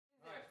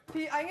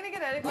I'm gonna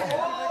get out of here.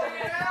 Oh,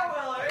 yeah,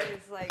 Willow.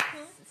 He's like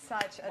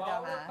such a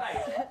dumbass.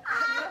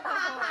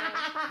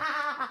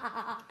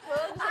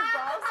 Willow just like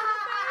balls in the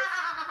face.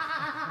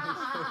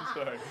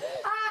 Sorry.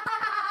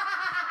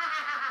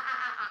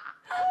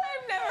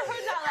 I've never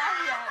heard that laugh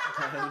yet.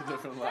 That's a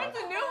different laugh. That's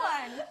a new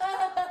one.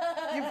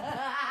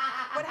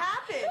 What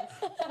happened?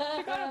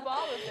 You got a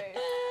ball in the face.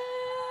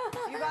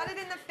 You got it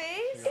in the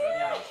face?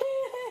 Yeah.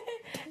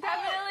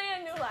 Definitely a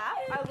new laugh.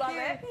 I love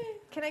Here.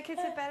 it. Can I kiss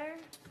it better?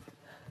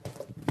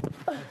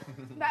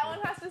 That one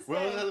has to stay.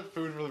 Willow's had the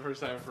food for the first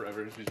time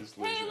forever, and she just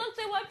loses Hey, it. look,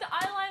 they wiped the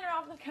eyeliner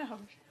off the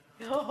couch.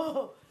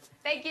 Oh.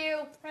 Thank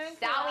you. Thanks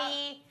for that.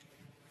 Sorry.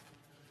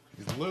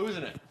 He's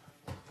losing it.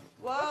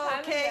 Whoa, What time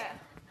okay.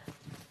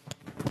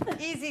 is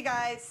it? Easy,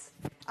 guys.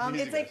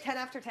 Easy, It's like guys. 10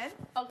 after 10.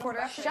 Oh, Quarter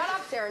after. Shut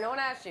up, Sarah. No one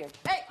asked you.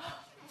 Hey,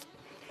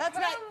 That's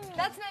nice.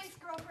 That's nice,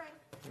 girlfriend.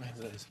 That's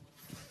nice.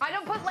 I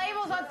don't put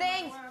labels on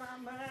things.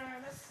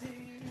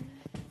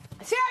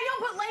 Sarah, I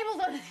don't put labels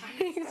on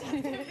things.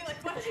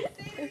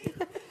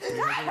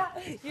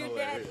 You're Oh, dead.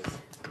 there it is.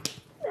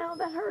 Ow,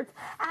 that hurts.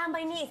 Ow,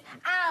 my knees.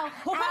 Ow.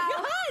 Oh my ow.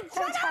 God,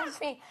 Don't shut touch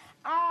me.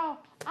 Ow.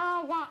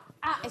 Ow. Wow.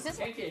 Ow. Is this?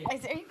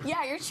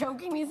 Yeah, you're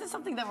choking me. Is this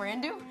something that we're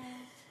into?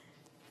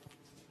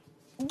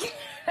 Get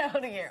out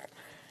of here.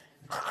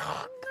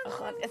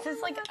 God, is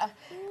this like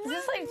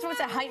supposed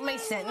to heighten my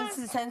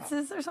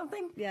senses or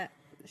something? Yeah.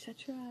 Shut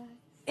your eyes.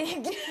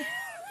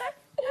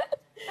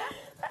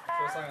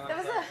 That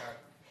was the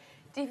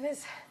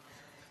deepest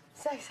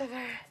sex I've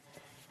ever.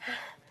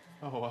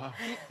 Oh, wow.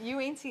 You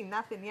ain't seen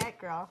nothing yet,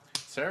 girl.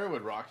 Sarah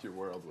would rock your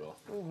world, Will.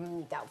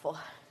 Doubtful.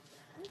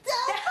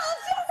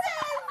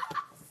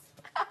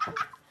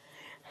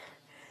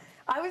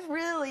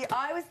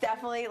 I was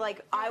definitely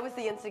like, I was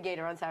the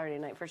instigator on Saturday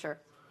night for sure.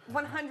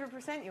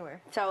 100% you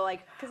were. So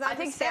like, 'Cause I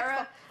think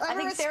Sarah, I'm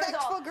a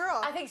respectful girl.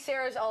 I think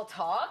Sarah's all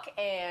talk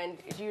and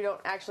you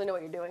don't actually know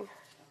what you're doing.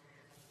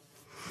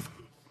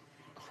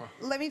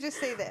 Let me just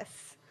say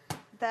this.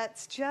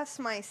 That's just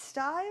my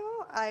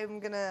style. I'm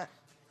gonna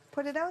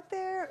put it out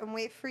there and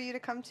wait for you to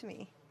come to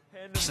me.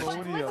 But listen,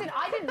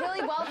 I did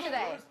really well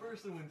today.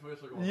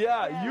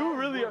 Yeah, you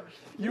really are.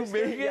 You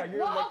make it.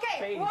 Well,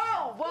 okay,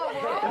 whoa,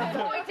 we're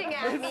all pointing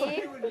at me.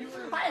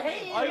 I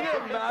hate you. I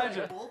can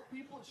imagine. Both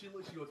people, she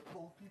goes,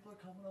 both people are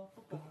coming off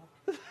the ball.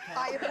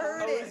 I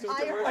heard it.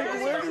 I heard Like,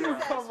 it. where do you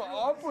come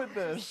up with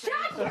this?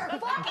 Shut your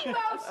fucking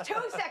mouth 2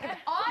 seconds.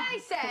 I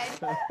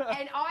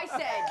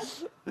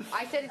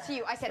said it to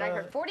you. I said, I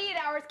heard 48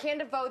 hours,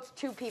 Canada votes,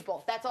 2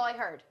 people. That's all I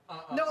heard.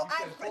 No,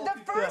 the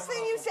first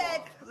thing you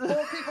said,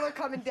 both people are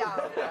coming down.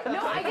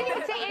 No, I didn't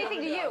even say anything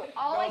to you.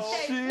 All I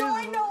said, No,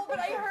 I know, but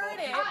I heard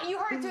it. you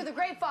heard it through the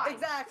grapevine.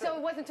 Exactly. So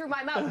it wasn't through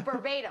my mouth,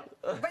 verbatim.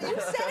 But you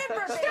said it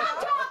verbatim.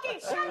 Stop talking!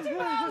 Shut your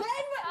mouth!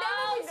 Then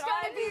it's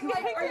gonna be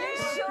like, are you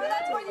sure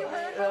that's what you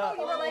heard? Yeah.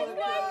 You were like,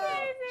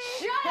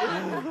 Shut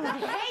up! I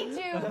hate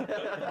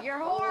you! You're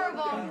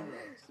horrible.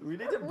 We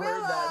need to burn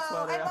Willow, that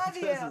sweater I love after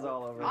this you. is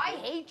all over. I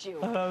hate you.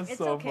 That was It's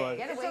so okay. fun.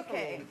 Get It's away from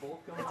okay. me.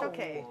 It's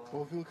okay.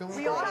 Both people coming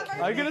We all have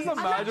our I can just days.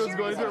 imagine what's going through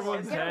curious.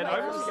 everyone's head.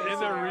 I'm just in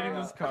there reading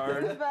this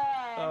card.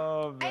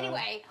 Oh, man.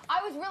 Anyway,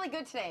 I was really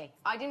good today.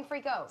 I didn't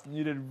freak out.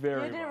 You did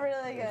very You did well.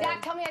 really good.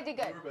 Zach, tell me I did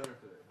good.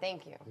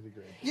 Thank you.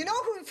 You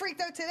know who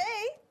freaked out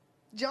today?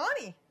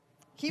 Johnny.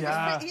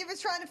 Yeah. He was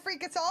trying to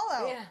freak us all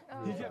out.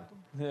 Yeah.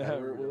 Yeah,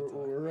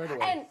 We're right away.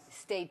 And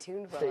stay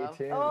tuned, Stay Willow.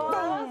 tuned.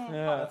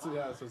 yeah. That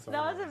was a,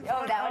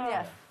 Oh, that one,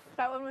 yeah.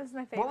 That one was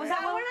my favorite. What was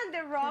that one?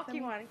 The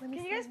Rocky one. Can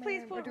you guys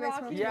please put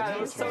Rocky? Yeah,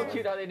 it was so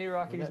cute how they knew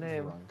Rocky's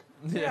name.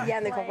 Yeah. Yeah,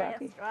 and they called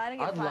Rocky.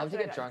 I'd love to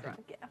get drunk.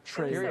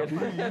 Period.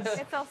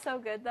 It felt so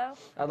good though,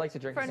 I'd like to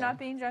drink for some. not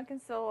being drunk in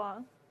so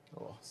long.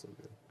 Oh, so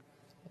good.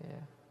 Yeah.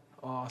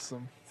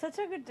 Awesome. Such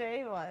a good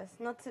day it was.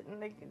 Not to,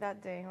 like,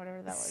 that day,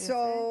 whatever that was.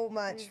 So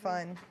much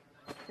fun.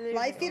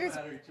 Life Eaters.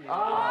 Can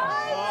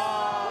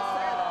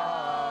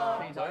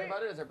you talk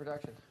about it? Is there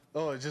production?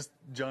 Oh, it's just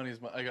Johnny's.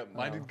 I got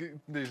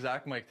the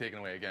exact mic taken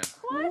away again.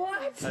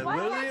 What? I Why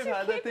literally can't have you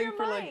had that keep thing your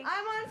for like. mic?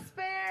 I'm on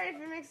spare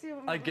if it makes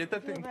you I get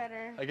that feel thing.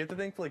 better. I get the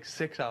thing for like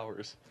 6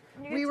 hours.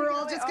 You can We take were it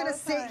all away just gonna the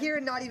sit time. here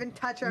and not even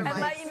touch our and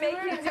let mics. you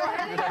make you do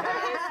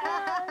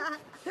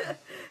it.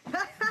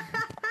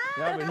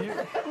 Yeah, but he,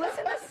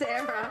 Listen to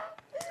Sarah.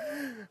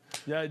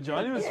 yeah,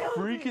 Johnny was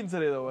freaking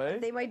today, though, eh?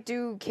 They might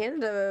do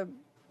Canada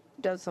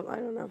does something. I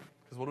don't know.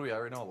 Because what are we at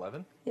right now?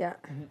 11. Yeah.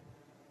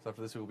 So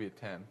after this, we will be at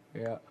 10,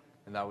 Yeah.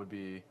 and that would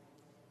be.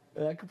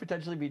 That could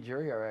potentially be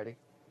jury already.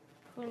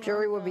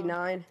 Jury would be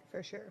 9.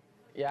 For sure.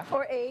 Yeah.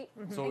 Or 8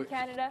 So in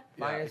Canada.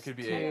 Yeah, Minus it could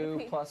be 2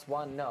 8. plus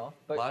 1, no.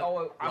 But Last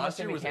I'm year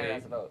assuming was Canada 8.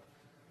 has a vote.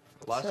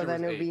 Last So year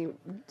then was it would 8. be.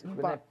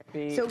 Wouldn't it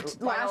be So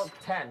final last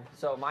 10?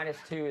 So minus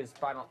 2 is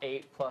final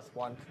 8 plus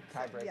 1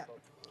 tiebreak Yeah. vote.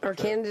 or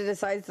Canada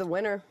decides the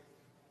winner.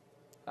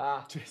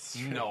 Ah,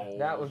 No.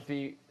 that would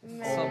be.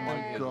 Someone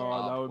is God,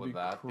 up that would with be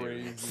that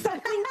theory. crazy.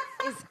 Something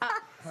is up.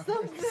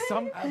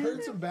 I've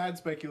heard some bad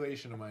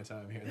speculation in my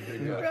time here. The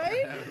Big Dog.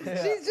 Right?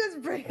 She's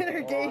just bringing her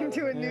game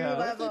to a new Yeah.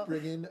 level.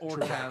 Bring in Or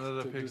Toronto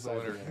Canada to picks the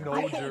decide winner. the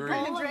No jury.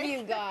 All of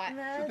you got.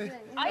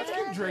 I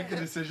think Drake the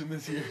decision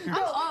this year.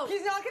 Oh,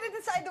 he's not gonna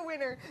decide the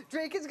winner.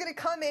 Drake is gonna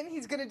come in.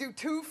 He's gonna do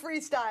 2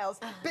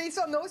 freestyles. Based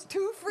on those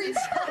 2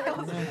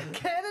 freestyles,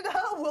 Canada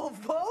will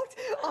vote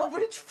on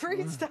which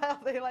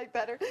freestyle they like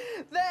better.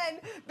 Then,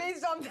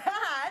 based on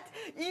that,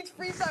 each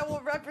freestyle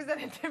will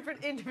represent a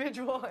different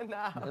individual, and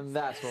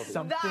That's what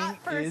Something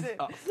that person is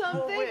up.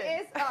 Something win.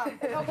 is up.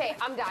 Okay,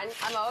 I'm done.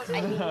 I'm out. I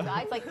hate you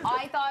guys. Like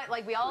I thought,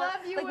 like we all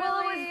Love you, like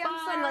Willow was Willie.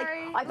 I'm fun. Like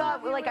sorry. I thought,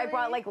 Love you, like I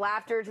brought Willie. like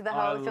laughter to the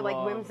house or like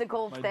love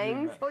whimsical my dream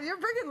things. man. Well, you're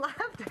bringing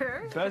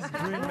laughter. Best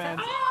dream man.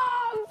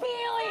 Oh,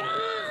 feeling.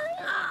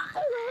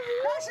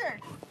 Crusher.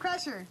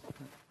 Crusher.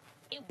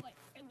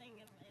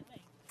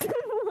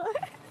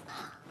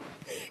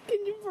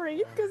 Can you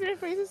breathe? Because your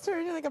face is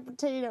turning like a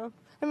potato.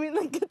 I mean,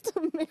 like a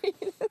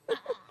tomato.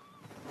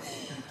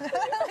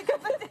 Like a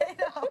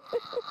potato.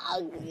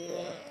 Oh,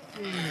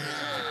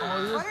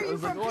 What are you I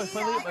was like, from oh, I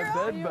finally got my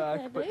PEI, bed back,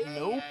 but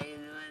nope.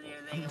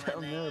 I'm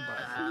down there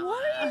by.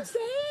 What are you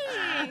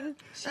saying?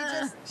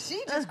 She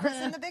just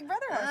christened the Big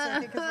Brother house, I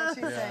think is what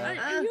she's saying.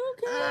 Are you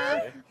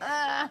okay?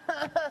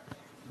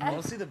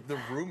 Honestly, the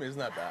room isn't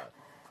that bad.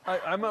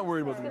 I'm not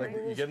worried about the Like,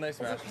 you get a nice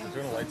mattress, you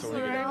turn the lights on, you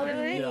get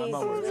Really? Yeah, I'm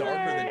not worried. It's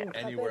darker than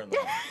anywhere in the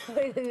house.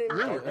 Really?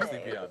 Darker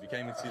sleepy out. You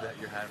can't even see that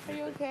your hand. Are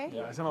you okay?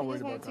 Yeah, I'm not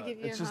worried I about just wanted to that. give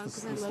you It's a just hug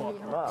the 'cause I slop.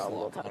 love you. Oh,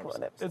 we'll talk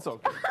about it. It's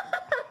okay.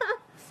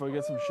 If I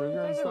get some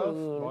sugar and stuff,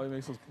 Molly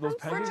makes those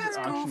pancakes just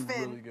are actually goofing.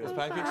 really Those good.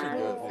 pancakes are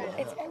good.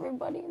 It's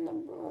everybody in the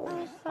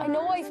room. I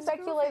know I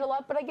speculate a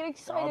lot, but I get I'll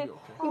excited. be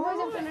okay. You guys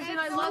have to understand.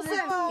 I love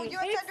Listen, Mo, this. you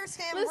have to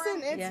understand listen,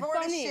 we're it's bored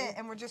funny. as shit,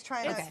 and we're just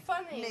trying It's to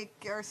funny. make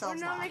We're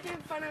ourselves not laugh. making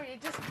fun of you.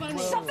 It's just funny.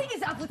 Something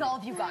is up with all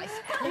of you guys.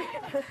 Well,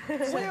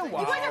 You guys are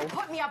wow.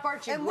 putting me up,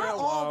 aren't you? And we're Well,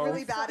 all wow.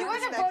 really bad You at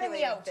guys the are voting me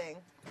speculating out. thing.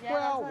 Yeah,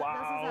 Well, that's what's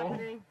wow.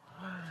 happening.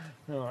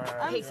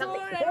 Hey,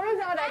 something. Bruno's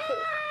not actually.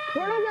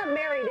 Bruno's not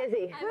married, is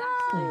he?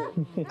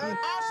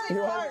 Ashley,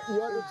 fart. You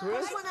want the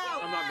twist? Push one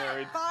out. I'm not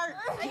married. Fart.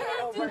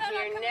 Over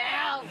here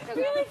now.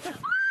 Really?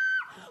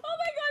 Oh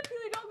my God,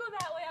 Peely, don't go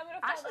that way. I'm gonna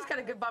fall Ashley's got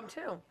a good bum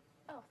too.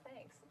 Oh,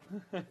 thanks.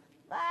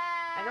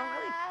 I don't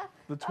really.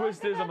 The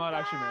twist is I'm not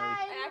actually married.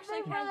 I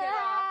actually can't get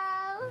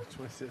off. The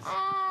twist is.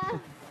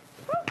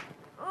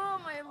 Oh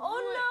my Lord.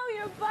 Oh no,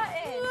 your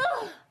button.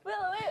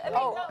 Willow, wait. I mean,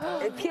 Oh, no.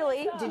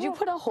 Peely, did you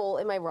put a hole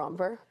in my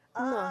romper?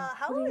 How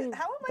am I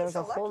There's so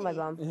a hole in my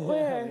lucky? bum.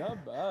 Yeah,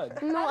 not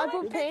bad. No, I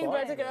put pain,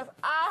 but I took it off.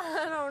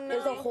 I don't know.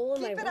 There's a hole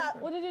in Keep my it up.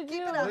 What did you do?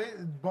 Keep it up.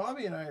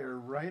 Bobby and I are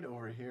right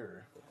over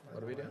here.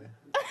 What are we doing?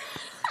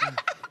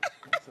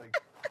 It's like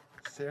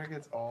Sarah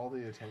gets all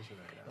the attention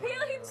right now.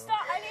 Peely, stop.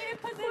 I need to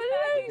put this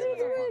back in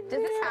here.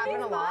 Does this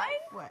happen a lot?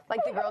 What?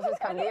 Like the girls just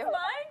come to you?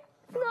 Mine?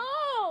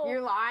 No. You're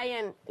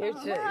lying. You're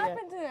What shit. Yeah.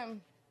 happened to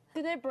them?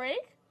 Did they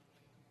break?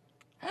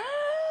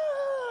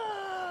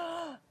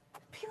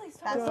 Peely,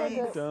 stop. That's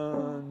it.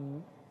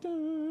 Dun,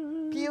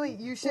 dun. Peely,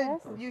 you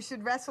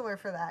should wrestle her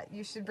for that.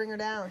 You should bring her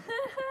down.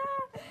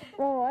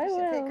 Oh, I You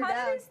should take her How do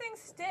down. these things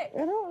stick?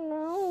 I don't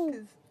know.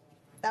 'Cause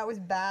that was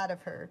bad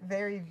of her.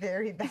 Very,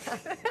 very bad.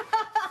 Nice.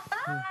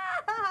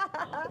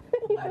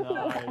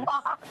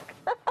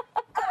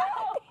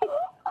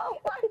 Oh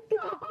my God.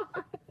 You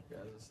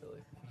guys are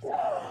silly.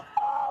 Oh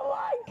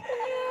my God.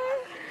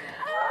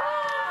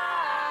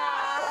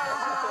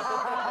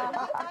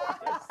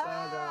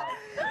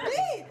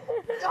 Bee!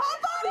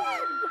 Hop on in!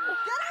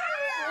 Get out of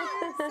here,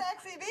 you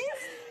sexy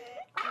beast!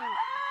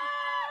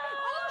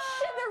 Oh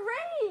shit, they're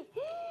ready.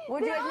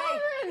 What'd you guys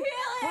make?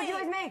 What'd you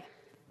guys make?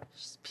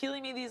 She's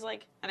peeling me these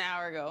like an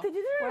hour ago. Did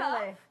you do What it are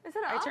off? they? Is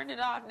it I off? turned it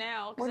off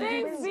now because What I did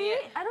you didn't do? see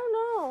it. I don't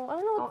know. I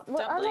don't know.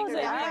 What, I don't dumplings, know.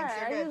 I think. I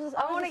You're was just,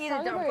 I wanna eat a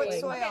celebrating. dumpling. Put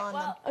soy Okay, on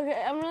them.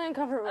 Okay, I'm really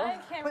uncomfortable. I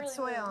can't Put really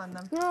soy move. on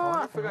them. I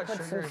No. forgot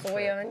sugar Some and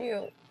soy shit. on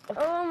you.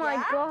 Oh my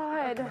Yeah?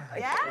 God.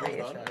 Yeah? Are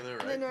they right?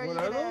 Then are you What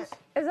are gonna... those?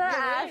 Is that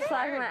Yeah, ass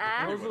slapping my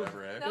ass? Those are,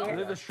 Whatever, eh? are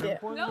they the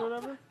shrimp ones or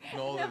whatever?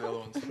 No, they're the other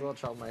ones. A little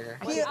troublemaker.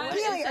 Peely, are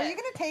you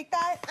gonna take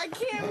that? I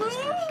can't move.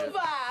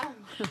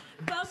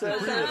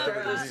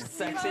 This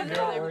sexy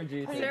girl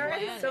orgy thing. Sarah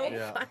is so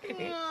Yeah.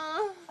 funny.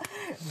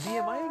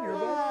 Am I in your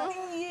bed?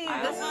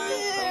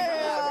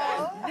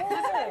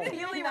 I'm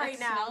feeling right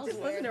now. Just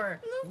listen to her.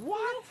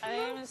 I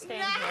didn't even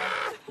stand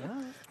here.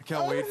 I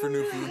can't wait for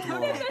new food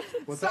tomorrow.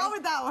 What's Start that?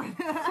 with that one.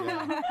 I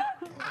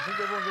think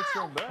everyone gets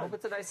their own Hope bed.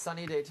 it's a nice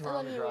sunny day tomorrow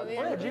on the drug. Oh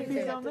yeah,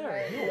 JP's down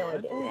there.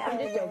 I'm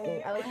just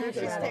joking. I like your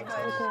She's dramatic.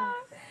 ticklish.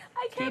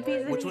 I can't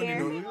JP's Which in one do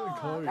here. you know?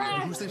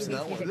 Who sleeps in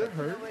that one? Does it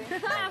hurt?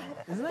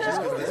 Isn't that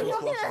Just because this one's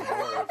close to the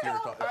door if you're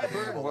talking.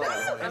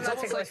 I'm not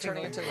ticklish.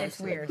 turning into It's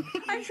weird.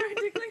 I tried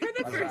to click her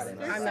the first.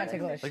 I'm not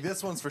ticklish. Like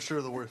this one's for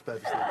sure the worst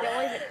bed.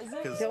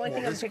 Because The only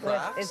thing I'm this ticklish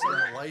cracks is and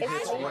the light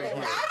hits right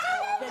here.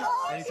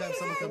 Anytime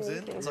someone comes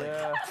in, it's like,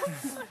 Yeah.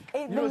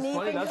 You know what's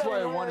funny? That's why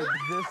I wanted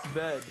this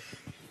bed.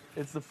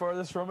 It's the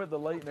farthest from it, the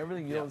light and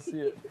everything, you don't see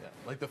it. yeah.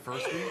 Like the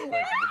first week, like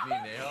with me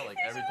and Neha, like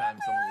every time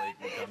someone late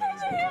would come in,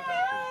 we'd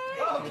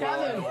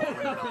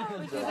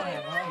go like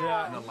that.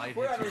 Yeah. And the light hits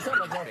you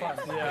right in the face.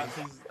 Yeah,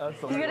 that's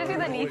the You gotta do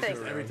the knee thing.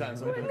 Every time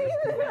someone comes in.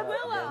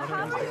 Willow, how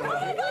are you?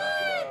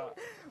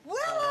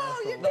 Willow,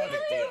 you're Not a taking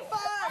big too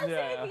far.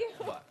 Yeah.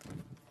 But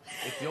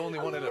It's the only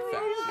one it affects,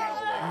 you know.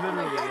 Like,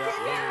 Literally,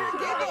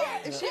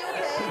 yeah. Is she okay?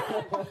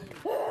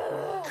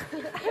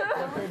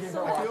 I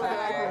feel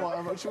bad for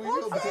one. Should we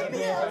feel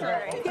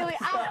bad? Keely,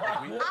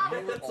 ow! we were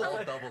all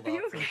doubled up.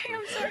 You for okay? I'm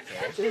food sorry.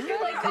 stamps. Isn't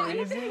that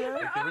crazy, man?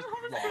 Like, there was a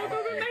lot of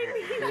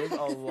people. There's a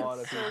lot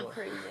of people.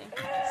 Crazy.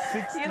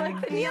 16 You like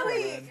the people,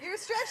 Keely, man. you're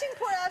stretching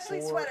poor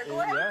Ashley's sweater. Go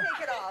ahead and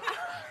take it off.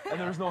 And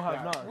there was no Yeah,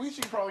 have-nots. we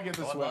should probably get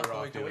the Oh, I'm sweater not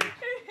off. going Dude.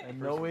 to And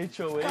no HOH. Guys,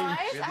 We I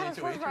have have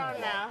the foot HOH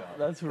problem now.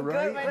 That's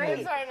right. My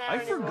ribs aren't I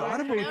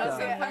forgot about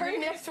that. Her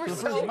nips were The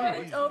so first bad.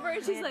 week. Over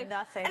and she's like,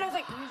 And I was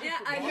like, yeah,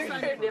 I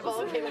heard your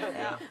nipple.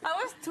 I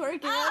was twerking.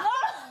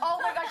 Oh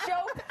my gosh,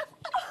 show.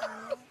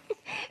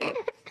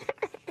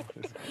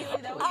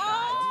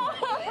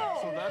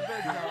 So that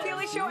bed's now.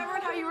 Keely, show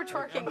everyone how you were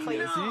twerking,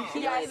 please.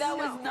 See? Yes, that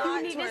was not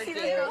You need to see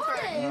this girl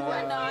twerk. You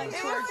were not It was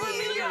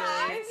twerking. me,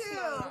 guys.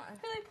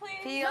 Really,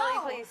 please. Keely,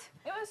 please.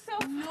 It was so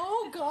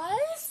No,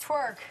 guys.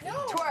 Twerk.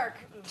 Twerk.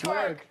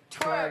 Twerk.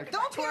 Twerk.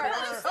 Don't peer Twerk.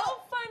 pressure. so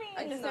funny.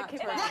 I did not twerk.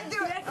 Yeah,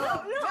 do it.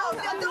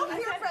 No, don't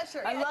peer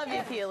pressure. I love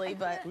you, Keely,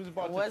 but Who's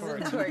about to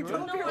wasn't twerk?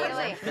 twerking.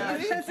 Keely.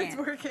 Yes, it's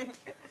working.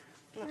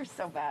 You're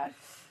so bad.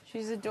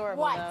 She's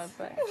adorable, though,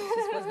 but she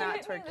just was not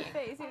twerking.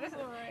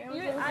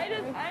 I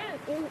didn't.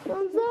 Where do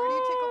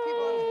you tickle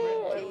people?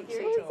 Okay,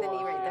 here, take the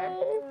knee right there.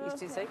 He's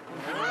too sick.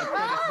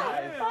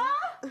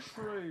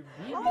 Troy,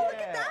 Oh, look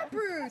at that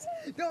bruise.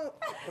 Don't.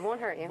 It won't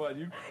hurt you. But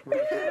you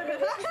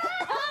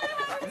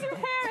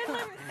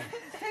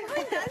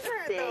Tickling does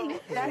hurt, though.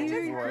 That's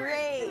just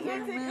great.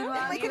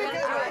 Make it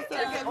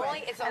a good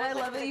way. It's only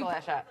like a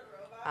tickle shot.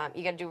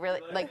 You gotta do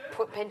really, like,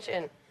 pinch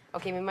in.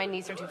 Okay, maybe my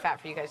knees are too fat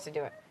for you guys to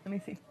do it. Let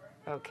me see.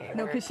 Okay.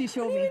 No, because she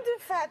showed me. too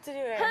fat to do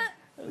it.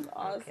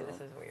 Okay, this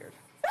is weird.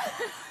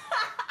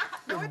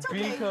 No, it's B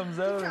okay. comes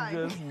out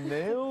and just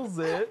nails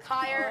it.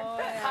 Higher,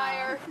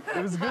 higher.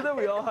 It was good that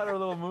we all had our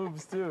little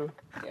moves too.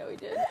 Yeah, we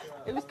did.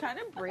 It was kind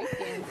of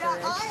breaking. Yeah,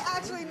 I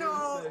actually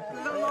know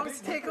the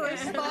most ticklish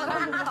spot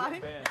on the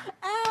body.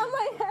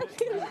 Oh, my head.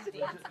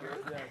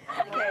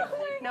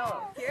 Okay, no.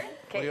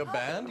 What, are you a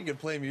band? You can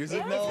play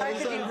music now? all of a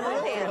Because you sudden?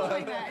 both hands.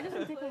 It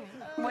doesn't tickle me.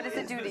 What does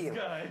it do to you?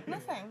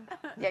 Nothing.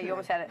 Yeah, you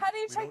almost had it. How do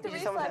you check the You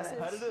just almost had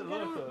reflexes? How did it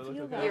look though?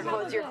 Look at Your that.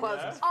 clothes, your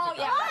clothes. Oh,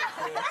 yeah.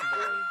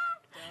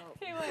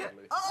 Oh,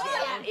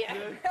 yeah.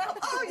 Yeah.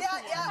 Oh, yeah,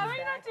 How yeah. are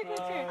you not taking a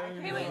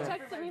trick? Hey, wait,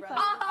 check the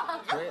reflex.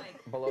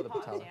 Right below the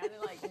patella. Down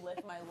and like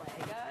lift my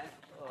leg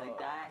up like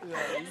that.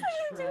 Yeah, you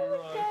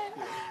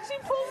She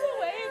pulls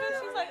away and then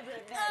she's like,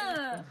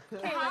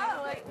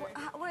 how? Like,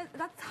 what?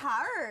 That's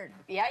hard.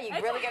 Yeah, you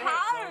really gotta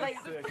hard. like.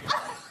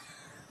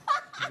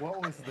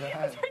 What was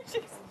that?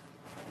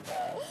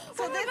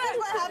 So this is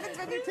what happens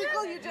when you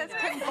tickle. You just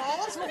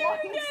convulse one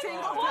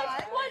single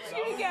time. Watch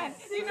it again.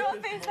 You know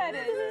what face that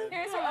is.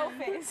 Here's her O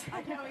face.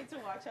 I can't wait to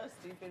watch how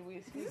stupid we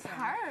speak. It's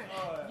hard.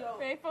 Yo,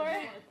 Ready for I it?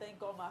 want to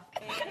thank all my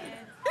fans.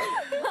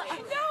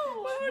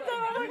 No, one more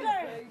time, one more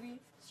time. Baby,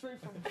 straight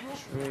from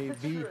Trey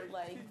B.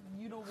 like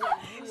you know what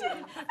it is.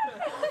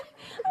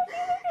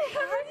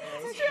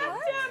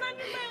 Strapped down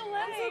under my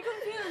leg. I'm so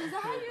confused. Is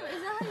that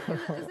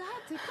how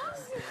it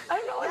tickles? I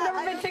don't know. I've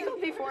never been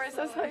tickled before,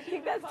 so I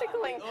think that's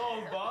tickling.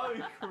 Oh,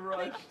 Bobby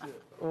crushed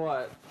it.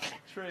 What?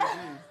 Trey B.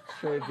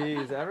 Trey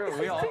B's.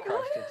 We all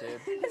crushed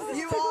it, dude.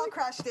 You all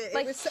crushed it.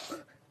 Like- It was so,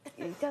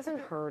 It doesn't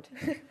hurt.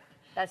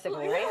 That's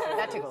tickling, right?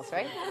 That tickles,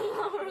 right?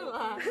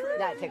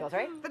 That tickles,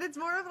 right? but it's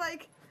more of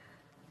like,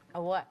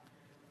 A what?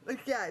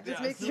 yeah, it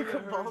just Yeah, makes so you it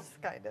hurts. convulse,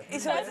 kind of.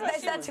 So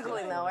that's not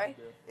tickling, though, right?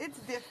 It's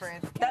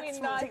different. That's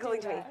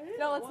tickling to me.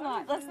 No, let's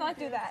not. Let's not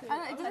do that.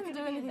 It doesn't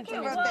do anything to me.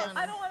 What about this?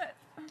 I don't want to.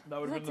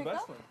 That would have been the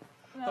best one.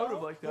 I would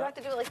have liked You have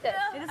that. to do it like this.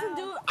 It doesn't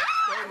do.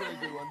 That would have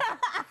been a good one.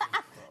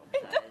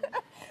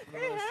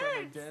 It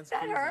hurts.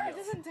 That hurts. It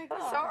doesn't tickle.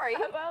 Sorry.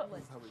 How about?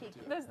 That's how we do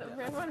it. Does the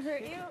red one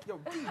hurt you? Yo,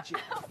 DJ.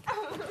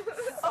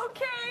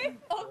 Okay.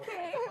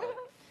 Okay.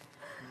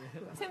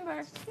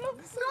 Timber. Oh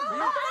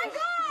my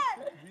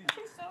God!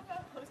 She's so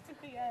close to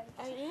the edge.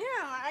 I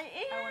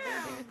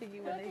am.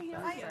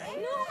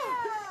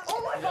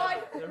 Oh my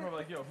God! They're probably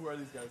like, yo, who are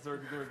these guys? They're a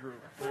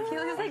group.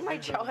 Keely's like my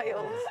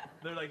child.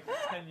 They're like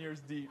 10 years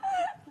deep.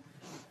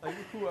 Like,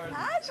 who are these?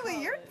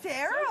 Actually, you're That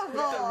terrible.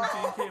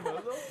 routine came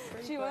out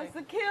though. She wants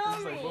to kill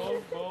It's like me.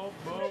 boom, boom,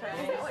 boom,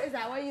 boom. Is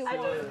that why you All right,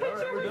 we're done.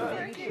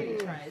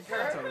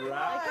 That's a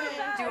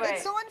wrap. Do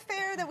It's it. so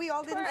unfair that we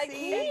all didn't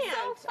see.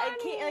 I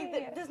can't.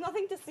 Like, there's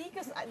nothing to see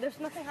because there's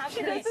nothing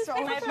happening. It's so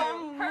my true.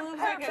 bum moves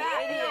like an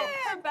idiot.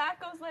 Her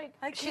back goes like.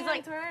 She's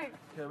like,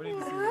 Yeah, we need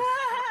to see this.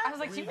 I was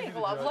like, she make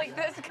love like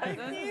this because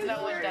this is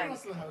no one done.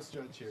 Who's the house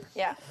judge here?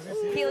 Yeah.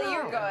 Keely,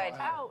 you're good.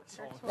 Ouch.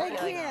 I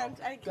can't.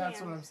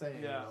 That's what I'm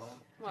saying. Yeah.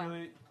 You know?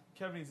 Really,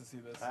 Kevin needs to see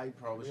this. I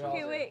probably should.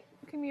 Okay, wait.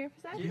 Come here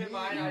for a second. Keep in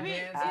mind, I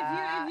danced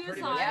If you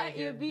pretty saw much it, naked.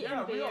 you'd be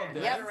Yeah, we all embarrassed.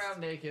 did. Ran around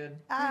naked.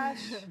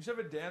 Ash, We should have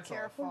a dance off.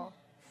 careful.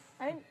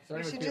 I, You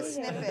Starting should with just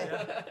Keely. snip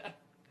it.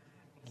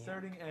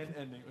 Starting and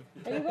ending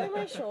with are you by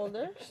my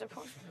shoulder?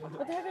 What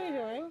the heck are you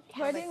doing?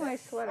 Hiding my Oh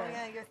sweater.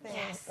 yeah, your thing.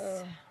 Yes.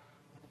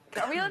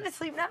 Are we allowed to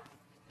sleep now?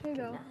 Here you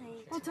go.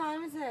 What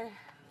time is it?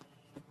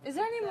 Is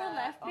there any more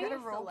left? You got a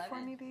Babe? rope for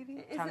me,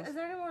 baby? Is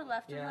there any more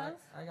left in Yeah, house?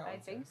 I got I one.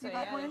 think so. You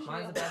got Yeah. one?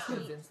 Mine's the best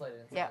because it's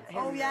insulated. inside. Yeah.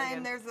 Oh his yeah, is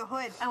and there's the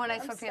hood. Oh, and I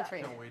sweatpants for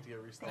you. Can't wait to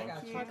get restarted. I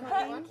got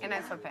you. And I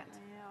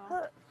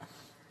sweatpants.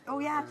 Oh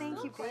yeah,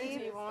 thank you,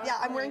 babe. Yeah,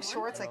 I'm wearing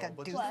shorts like a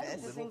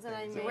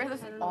doofus. You wear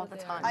this all the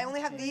time. I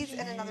only have these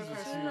and another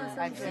pair.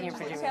 I've seen your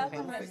pajama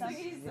pants.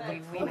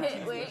 We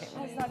Okay, wait.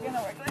 It's not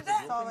gonna work like that.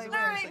 That's all I All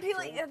wear. right,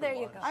 Peely. Yeah, there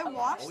you go. I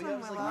washed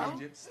them, Willow.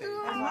 Don't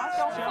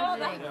fall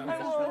down. I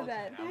will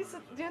bed. Do you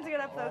have to get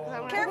up though? 'Cause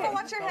I'm Careful,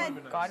 watch your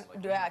head. God,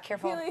 yeah,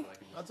 careful. Peely.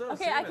 That's what I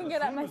was Okay, I saying, can the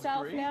get up food was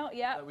myself great now.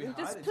 Yeah. that we had.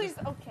 Just It please.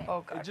 Okay. Oh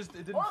It God. just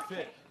it didn't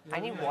fit. I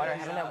need water. I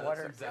haven't had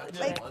water. Exactly.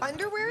 Like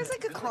underwear is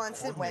like a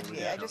constant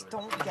wedgie. I just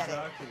don't get it.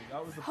 Exactly.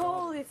 That was the problem.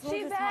 Holy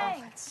She smokes.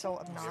 bang. It's so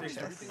obnoxious.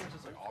 Everything was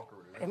just like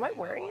awkward. Am I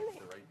wearing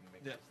it?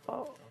 Yeah.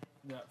 Oh,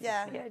 Yeah.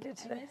 Yeah, yeah, I did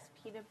today.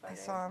 Peanut butter. I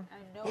saw him.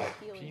 I know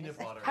Peely. Peanut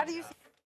butter. How do you?